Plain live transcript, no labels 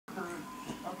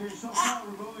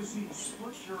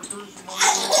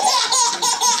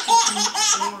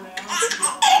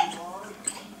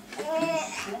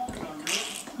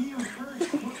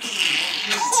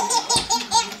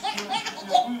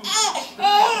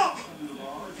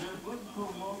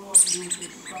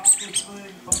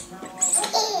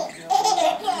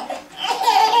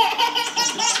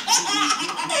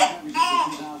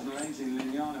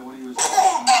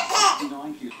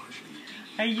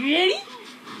Are you ready?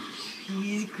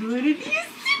 He's gonna be a super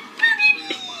baby.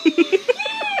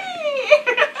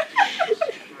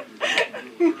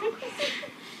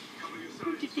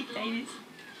 What do you think that is?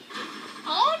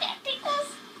 Oh, that tickles.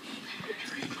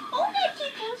 Oh, that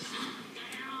tickles.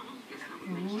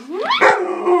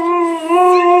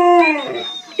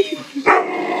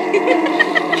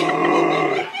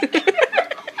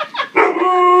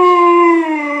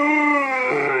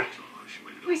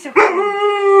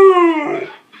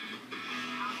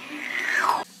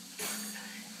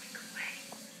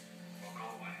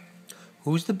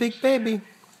 Who's the big baby?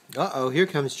 Uh-oh, here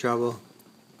comes trouble.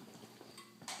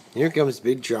 Here comes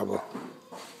big trouble.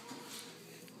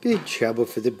 Big trouble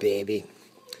for the baby.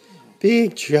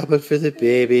 Big trouble for the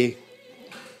baby.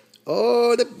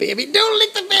 Oh, the baby. Don't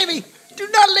lick the baby. Do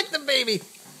not lick the baby.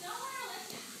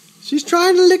 She's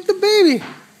trying to lick the baby.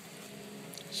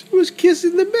 She was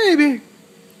kissing the baby.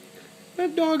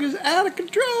 That dog is out of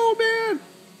control, man.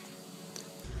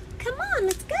 Come on,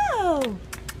 let's go.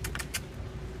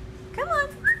 Come on.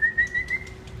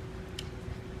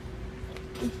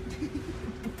 He's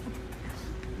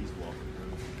walking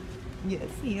around. Yes,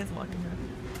 he is walking around.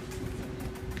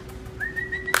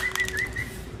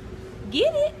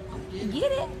 Get it.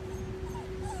 Get it.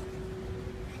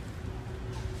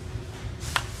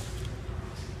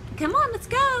 Come on, let's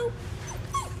go.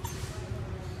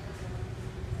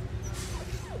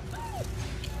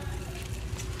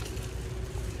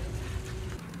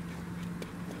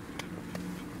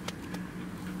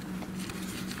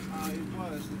 It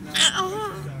was. And now I just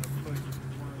gotta put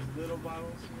one of those little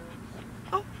bottles here.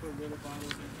 Oh. Put little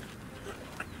bottles in.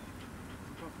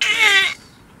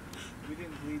 We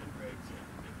didn't bleed the brakes yet.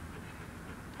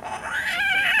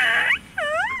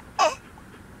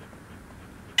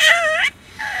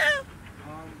 A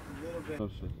little bit.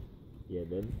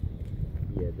 Jeden.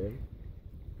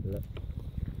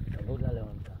 Albo dla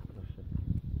Leonka, proszę.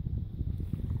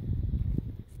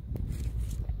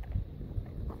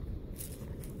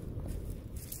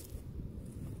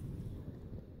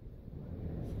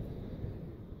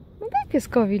 No daj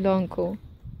pieskowi ląku.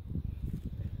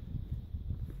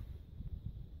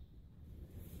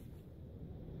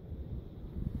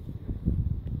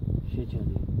 Siedź od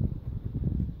niej.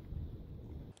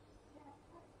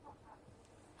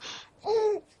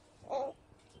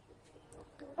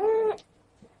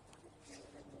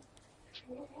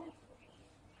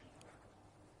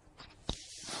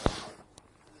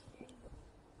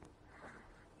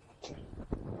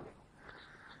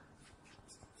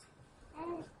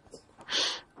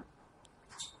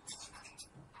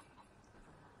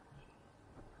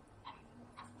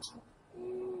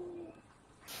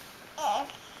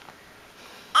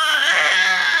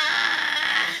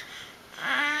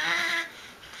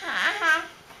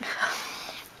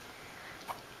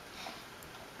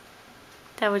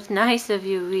 That was nice of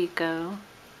you, Rico.